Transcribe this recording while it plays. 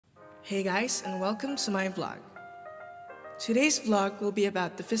Hey guys, and welcome to my vlog. Today's vlog will be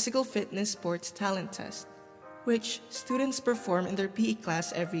about the Physical Fitness Sports Talent Test, which students perform in their PE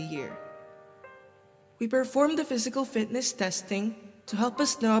class every year. We perform the physical fitness testing to help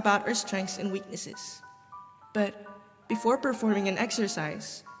us know about our strengths and weaknesses. But before performing an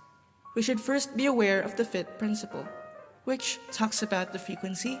exercise, we should first be aware of the FIT principle, which talks about the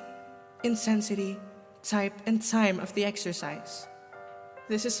frequency, intensity, type, and time of the exercise.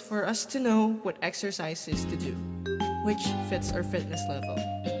 This is for us to know what exercises to do, which fits our fitness level.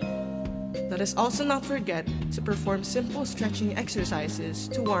 Let us also not forget to perform simple stretching exercises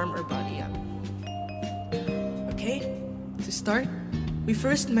to warm our body up. Okay, to start, we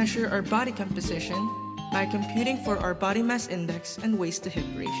first measure our body composition by computing for our body mass index and waist to hip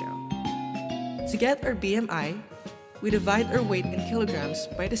ratio. To get our BMI, we divide our weight in kilograms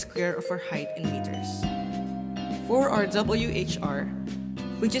by the square of our height in meters. For our WHR,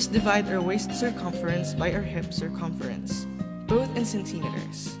 we just divide our waist circumference by our hip circumference, both in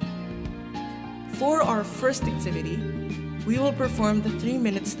centimeters. For our first activity, we will perform the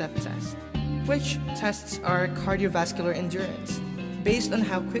 3-minute step test, which tests our cardiovascular endurance based on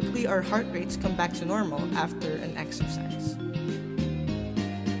how quickly our heart rates come back to normal after an exercise.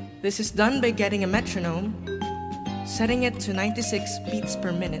 This is done by getting a metronome, setting it to 96 beats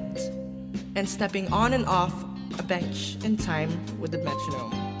per minute, and stepping on and off a bench in time with the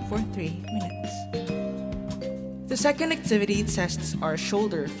metronome for 3 minutes. The second activity tests our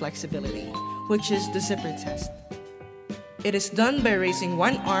shoulder flexibility, which is the zipper test. It is done by raising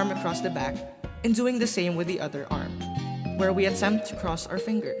one arm across the back and doing the same with the other arm, where we attempt to cross our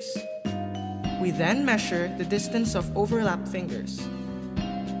fingers. We then measure the distance of overlap fingers.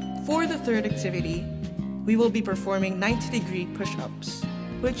 For the third activity, we will be performing 90-degree push-ups,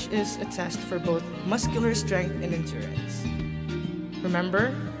 which is a test for both muscular strength and endurance.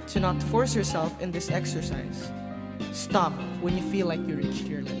 Remember to not force yourself in this exercise. Stop when you feel like you reached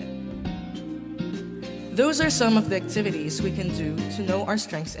your limit. Those are some of the activities we can do to know our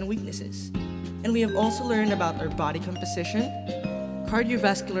strengths and weaknesses. And we have also learned about our body composition,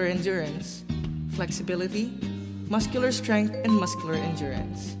 cardiovascular endurance, flexibility, muscular strength, and muscular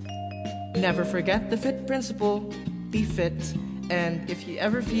endurance. Never forget the FIT principle, be fit, and if you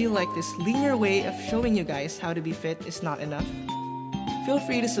ever feel like this linear way of showing you guys how to be fit is not enough, feel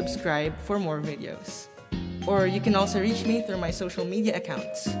free to subscribe for more videos. Or you can also reach me through my social media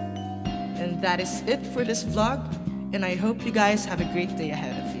accounts. And that is it for this vlog, and I hope you guys have a great day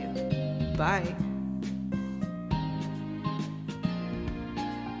ahead of you. Bye!